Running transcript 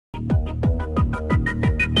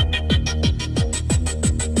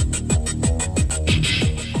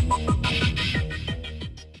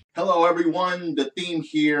everyone, the theme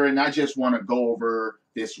here, and I just want to go over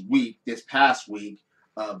this past week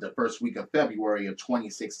of the first week of February of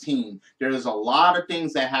 2016. There's a lot of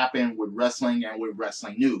things that happen with wrestling and with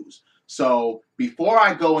wrestling news. So before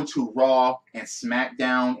I go into Raw and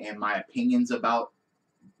Smackdown and my opinions about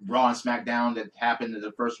Raw and Smackdown that happened in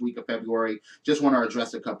the first week of February, just want to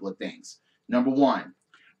address a couple of things. Number one,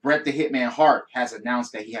 Bret the Hitman Hart has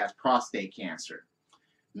announced that he has prostate cancer.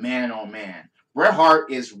 Man, oh man. Bret Hart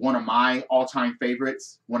is one of my all-time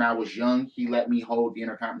favorites. When I was young, he let me hold the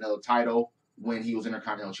Intercontinental title when he was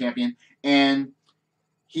Intercontinental Champion. And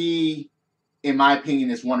he, in my opinion,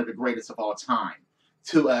 is one of the greatest of all time.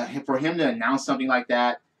 For him to announce something like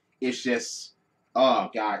that, it's just, oh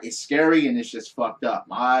God, it's scary and it's just fucked up.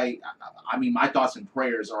 I mean, my thoughts and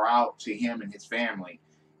prayers are out to him and his family.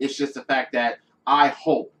 It's just the fact that I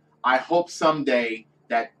hope someday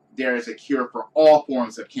that there is a cure for all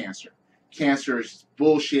forms of cancer. Cancer is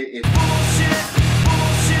bullshit. It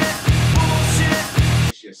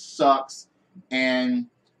just sucks. And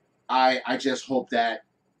I just hope that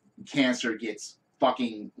cancer gets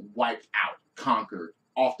fucking wiped out, conquered,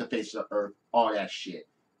 off the face of the earth, all that shit.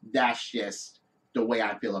 That's just the way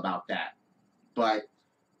I feel about that. But,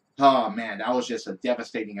 oh man, that was just a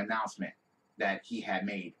devastating announcement that he had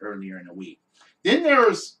made earlier in the week. Then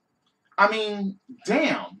there's, I mean,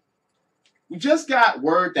 damn. We just got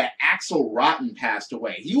word that Axl Rotten passed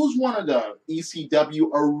away. He was one of the ECW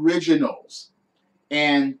originals.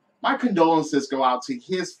 And my condolences go out to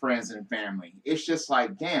his friends and family. It's just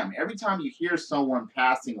like, damn, every time you hear someone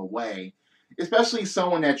passing away, especially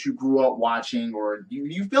someone that you grew up watching, or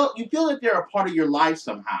you feel that they're a part of your life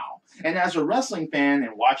somehow. And as a wrestling fan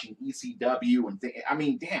and watching ECW, I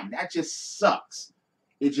mean, damn, that just sucks.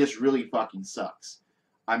 It just really fucking sucks.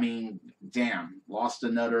 I mean, damn, lost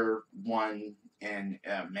another one, and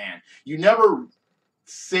man, you never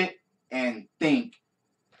sit and think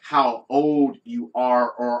how old you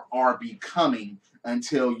are or are becoming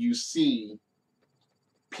until you see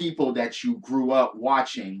people that you grew up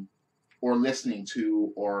watching or listening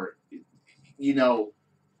to, or, you know,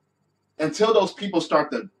 until those people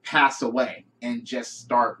start to pass away and just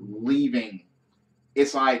start leaving.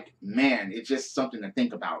 It's like, man, it's just something to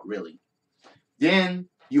think about, really. Then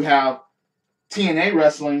you have TNA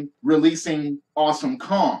Wrestling releasing Awesome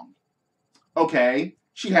Kong. Okay,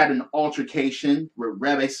 she had an altercation with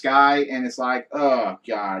Rebe Sky, and it's like, oh,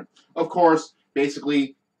 God. Of course,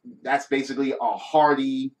 that's basically a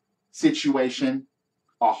Hardy situation,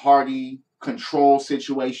 a Hardy control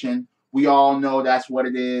situation. We all know that's what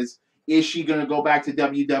it is. Is she going to go back to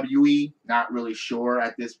WWE? Not really sure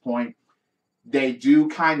at this point. They do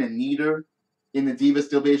kind of need her in the Divas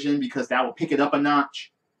division because that will pick it up a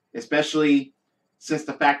notch, especially since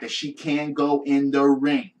the fact that she can go in the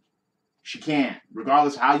ring. She can.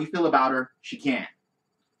 Regardless of how you feel about her, she can.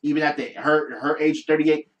 Even at her age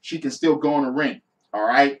 38, she can still go in the ring. All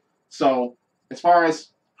right? So, as far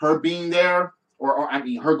as her being there, or I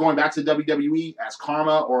mean, her going back to WWE as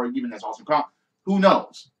Karma or even as Awesome Kong, who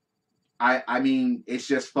knows? I mean, it's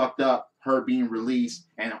just fucked up, her being released,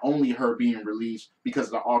 and only her being released because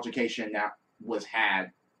of the altercation that was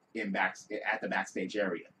had at the backstage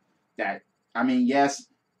area. That, I mean, yes,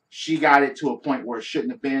 she got it to a point where it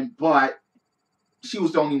shouldn't have been, but she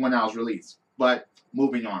was the only one that was released. But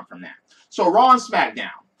moving on from that. So Raw and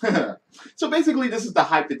Smackdown. So basically, this is the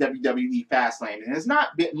hype that WWE Fastlane, and it's not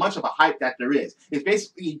much of a hype that there is. It's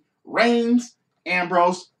basically Reigns,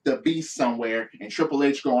 Ambrose, the Beast somewhere, and Triple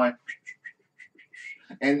H going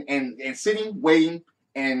and sitting, waiting,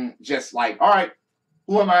 and just like, all right,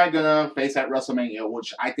 who am I going to face at WrestleMania,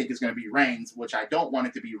 which I think is going to be Reigns, which I don't want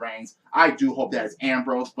it to be Reigns. I do hope that it's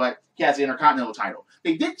Ambrose, but he has the Intercontinental title.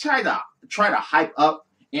 They did try to hype up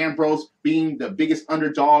Ambrose being the biggest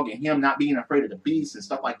underdog and him not being afraid of the Beast and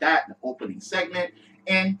stuff like that in the opening segment.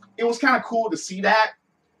 And it was kind of cool to see that.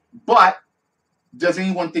 But does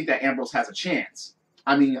anyone think that Ambrose has a chance?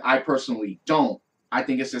 I mean, I personally don't. I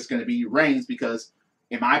think it's just going to be Reigns because,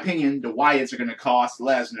 in my opinion, the Wyatts are going to cost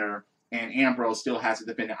Lesnar, and Ambrose still has to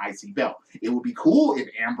defend the IC belt. It would be cool if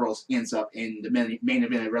Ambrose ends up in the main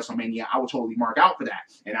event of WrestleMania. I will totally mark out for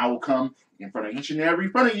that. And I will come in front of each and every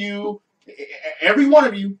one of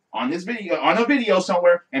you, on this video, on a video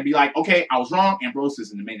somewhere, and be like, okay, I was wrong. Ambrose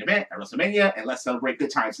is in the main event at WrestleMania, and let's celebrate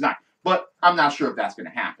good times tonight. But I'm not sure if that's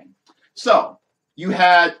going to happen. So, you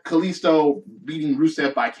had Kalisto beating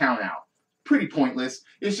Rusev by countout. Pretty pointless.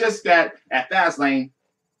 It's just that at Fastlane,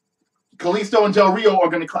 Kalisto and Del Rio are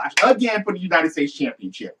going to clash again for the United States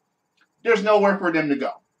Championship. There's nowhere for them to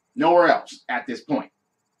go. Nowhere else at this point.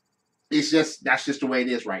 That's just the way it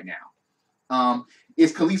is right now.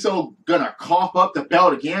 Is Kalisto gonna cough up the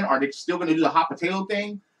belt again? Are they still gonna do the hot potato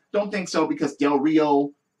thing? Don't think so, because Del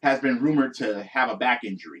Rio has been rumored to have a back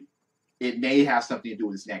injury. It may have something to do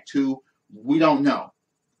with his neck too. We don't know.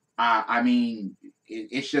 I mean,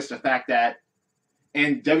 it's just the fact that,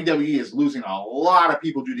 and WWE is losing a lot of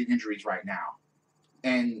people due to injuries right now,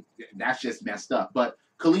 and that's just messed up. But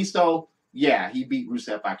Kalisto, yeah, he beat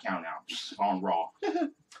Rusev by count out on Raw.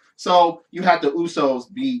 So you had the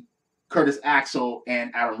Usos beat Curtis Axel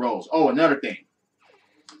and Adam Rose. Oh, another thing,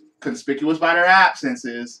 conspicuous by their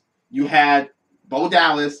absences, you had Bo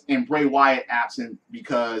Dallas and Bray Wyatt absent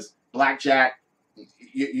because Blackjack,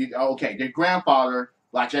 okay, their grandfather,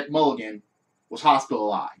 Blackjack Mulligan, was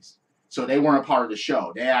hospitalized. So they weren't a part of the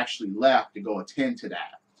show. They actually left to go attend to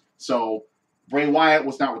that. So Bray Wyatt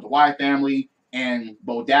was not with the Wyatt family, and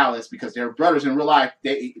Bo Dallas, because they're brothers in real life,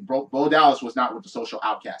 Bo Dallas was not with the social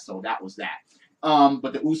outcast. So that was that.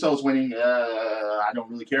 But the Usos winning, I don't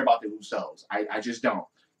really care about the Usos. I just don't.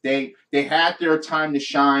 They had their time to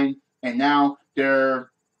shine, and now they're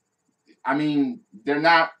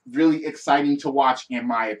not really exciting to watch, in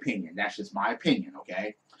my opinion. That's just my opinion,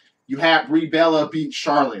 okay? You had Brie Bella beat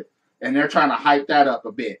Charlotte, and they're trying to hype that up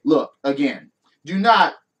a bit. Look, again, do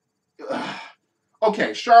not...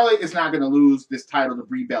 okay, Charlotte is not going to lose this title to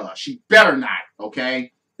Brie Bella. She better not,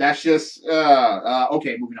 okay? That's just...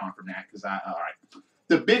 okay, moving on from that, because all right.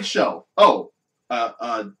 The Big Show. Oh,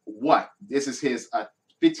 what? This is his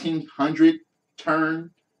 1,500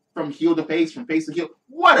 turn from heel to face, from face to heel.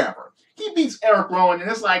 Whatever. He beats Eric Rowan, and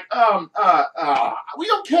it's like, we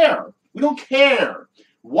don't care. We don't care.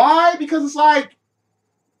 Why? Because it's like,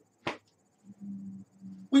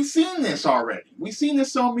 we've seen this already. We've seen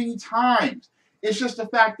this so many times. It's just the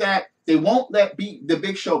fact that they won't let the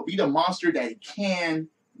Big Show be the monster that he can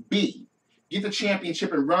be. Get the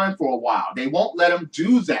championship and run for a while. They won't let him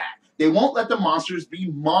do that. They won't let the monsters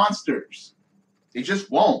be monsters. They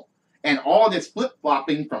just won't. And all this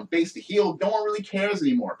flip-flopping from face to heel, no one really cares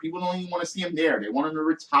anymore. People don't even want to see him there. They want him to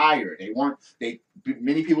retire.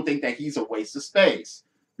 Many people think that he's a waste of space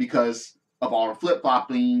because of all the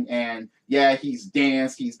flip-flopping. And yeah, he's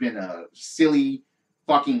danced. He's been a silly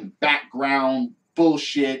fucking background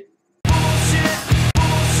bullshit.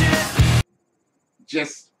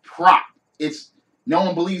 Just prop. No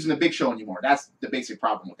one believes in the Big Show anymore. That's the basic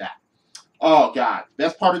problem with that. Oh God,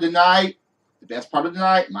 best part of the night. The best part of the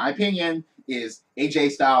night, in my opinion, is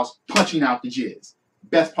AJ Styles punching out the Jizz.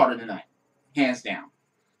 Best part of the night, hands down.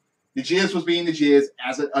 The Jizz was being the Jizz,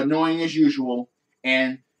 as annoying as usual,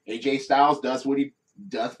 and AJ Styles does what he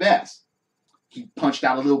does best. He punched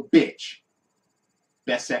out a little bitch.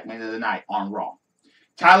 Best segment of the night on Raw.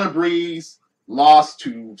 Tyler Breeze lost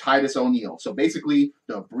to Titus O'Neil. So basically,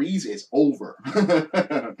 the Breeze is over.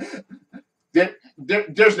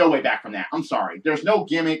 There's no way back from that. I'm sorry. There's no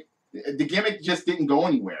gimmick. The gimmick just didn't go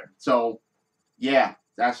anywhere. So, yeah,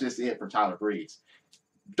 that's just it for Tyler Breeze.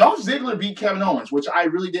 Dolph Ziggler beat Kevin Owens, which I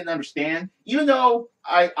really didn't understand, even though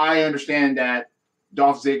I understand that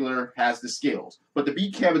Dolph Ziggler has the skills. But to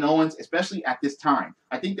beat Kevin Owens, especially at this time,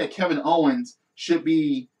 I think that Kevin Owens should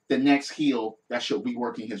be the next heel that should be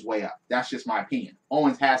working his way up. That's just my opinion.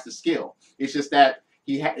 Owens has the skill. It's just that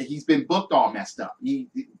he's been booked all messed up.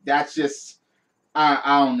 That's just,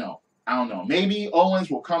 I don't know. I don't know. Maybe Owens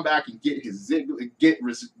will come back and get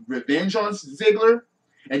revenge on Ziggler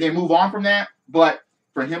and then move on from that. But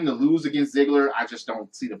for him to lose against Ziggler, I just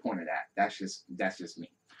don't see the point of that. That's just me.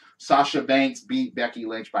 Sasha Banks beat Becky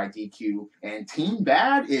Lynch by DQ, and Team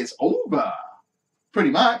Bad is over, pretty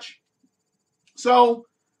much. So,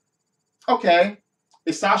 okay,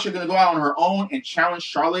 is Sasha going to go out on her own and challenge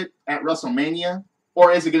Charlotte at WrestleMania,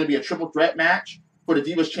 or is it going to be a triple threat match for the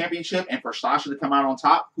Divas Championship and for Sasha to come out on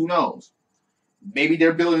top? Who knows? Maybe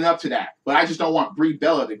they're building up to that. But I just don't want Brie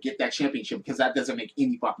Bella to get that championship because that doesn't make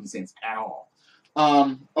any fucking sense at all.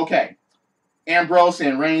 Okay. Ambrose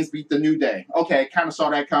and Reigns beat the New Day. Okay, kind of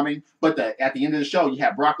saw that coming. But at the end of the show, you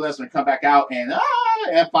have Brock Lesnar come back out and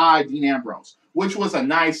F5 Dean Ambrose, which was a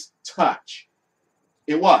nice touch.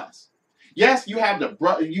 It was. Yes, you have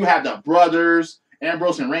the brothers,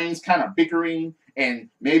 Ambrose and Reigns, kind of bickering. And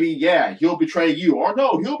maybe, yeah, he'll betray you. Or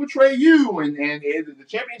no, he'll betray you. And the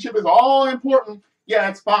championship is all important. Yeah,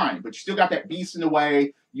 that's fine. But you still got that Beast in the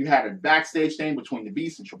way. You had a backstage thing between the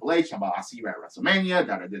Beast and Triple H. About, I'll see you at WrestleMania.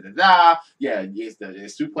 Da-da-da-da-da. Yeah, it's the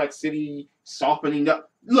Suplex City softening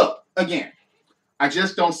up. Look, again, I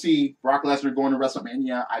just don't see Brock Lesnar going to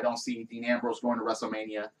WrestleMania. I don't see Dean Ambrose going to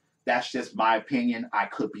WrestleMania. That's just my opinion. I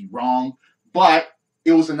could be wrong. But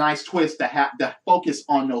it was a nice twist to have the focus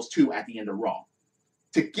on those two at the end of Raw,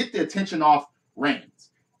 to get the attention off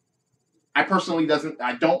Reigns. I personally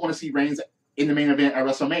don't want to see Reigns in the main event at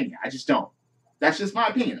WrestleMania. I just don't. That's just my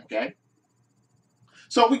opinion, okay?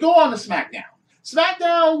 So we go on to SmackDown.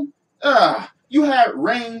 SmackDown, you had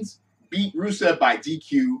Reigns beat Rusev by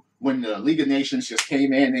DQ when the League of Nations just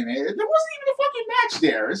came in, and there wasn't even a fucking match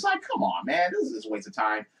there. It's like, come on, man, this is a waste of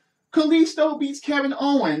time. Kalisto beats Kevin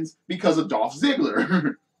Owens because of Dolph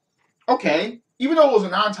Ziggler. Okay, even though it was a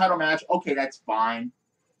non-title match, okay, that's fine.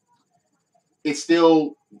 It's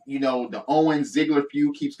still, you know, the Owens-Ziggler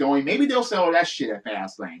feud keeps going. Maybe they'll sell that shit at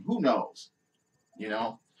Fastlane. Who knows? You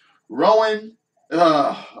know? Rowan,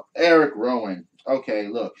 Eric Rowan. Okay,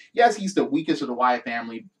 look. Yes, he's the weakest of the Wyatt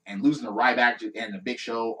family, and losing to Ryback and the Big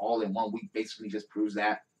Show all in 1 week basically just proves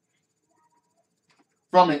that.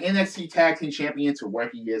 From an NXT Tag Team Champion to where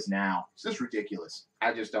he is now. It's just ridiculous.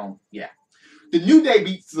 I just don't, yeah. The New Day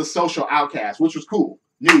beats the Social Outcast, which was cool.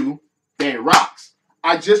 New Day rocks.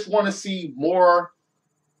 I just want to see more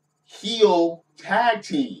heel tag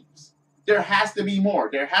teams. There has to be more.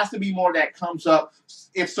 There has to be more that comes up.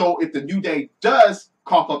 If the New Day does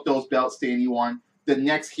cough up those belts to anyone, the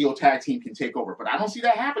next heel tag team can take over. But I don't see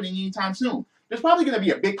that happening anytime soon. There's probably going to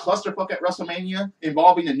be a big clusterfuck at WrestleMania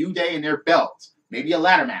involving the New Day and their belts. Maybe a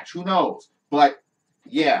ladder match. Who knows? But,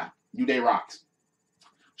 yeah, New Day rocks.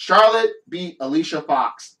 Charlotte beat Alicia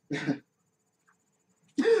Fox.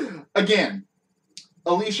 Again,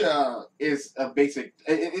 Alicia is a basic...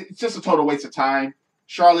 It's just a total waste of time.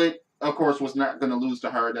 Charlotte, of course, was not going to lose to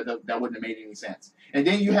her. That wouldn't have made any sense. And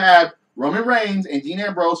then you have Roman Reigns and Dean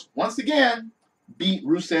Ambrose, once again, beat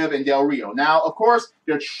Rusev and Del Rio. Now, of course,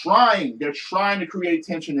 they're trying to create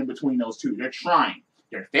tension in between those two. They're trying.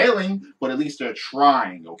 They're failing, but at least they're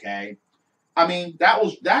trying, okay? I mean,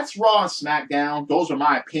 that's Raw and SmackDown. Those are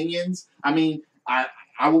my opinions. I mean, I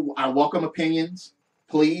welcome opinions.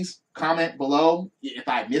 Please comment below if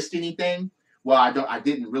I missed anything. Well, I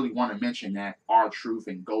didn't really want to mention that R-Truth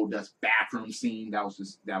and Goldust bathroom scene. That was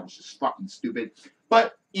just fucking stupid.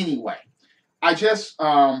 But anyway, I just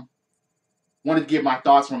wanted to give my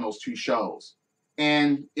thoughts on those two shows.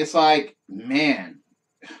 And it's like, man,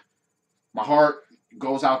 my heart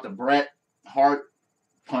goes out to Bret Hart,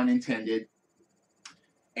 pun intended.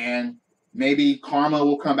 And maybe karma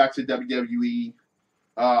will come back to WWE.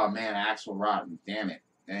 Oh, man, Axl Rotten, damn it.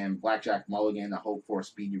 And Blackjack Mulligan, I hope for a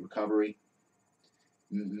speedy recovery.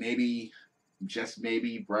 Maybe, just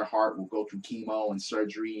maybe, Bret Hart will go through chemo and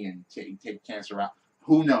surgery and take cancer out.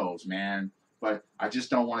 Who knows, man? But I just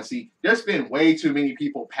don't want to see. There's been way too many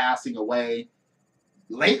people passing away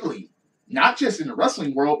lately. Not just in the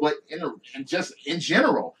wrestling world, but just in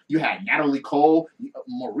general. You had Natalie Cole,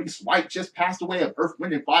 Maurice White just passed away of Earth,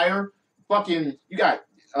 Wind, and Fire. Fucking, you got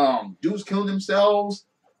dudes killing themselves.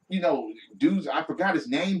 You know, dudes, I forgot his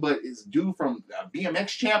name, but it's dude from BMX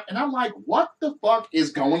Champ. And I'm like, what the fuck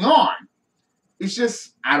is going on? It's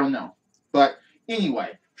just, I don't know. But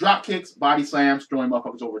anyway, drop kicks, body slams, throwing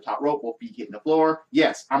motherfuckers over the top rope, both feet hitting the floor.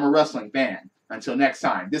 Yes, I'm a wrestling fan. Until next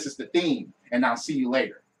time, this is the theme, and I'll see you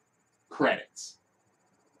later. Credits.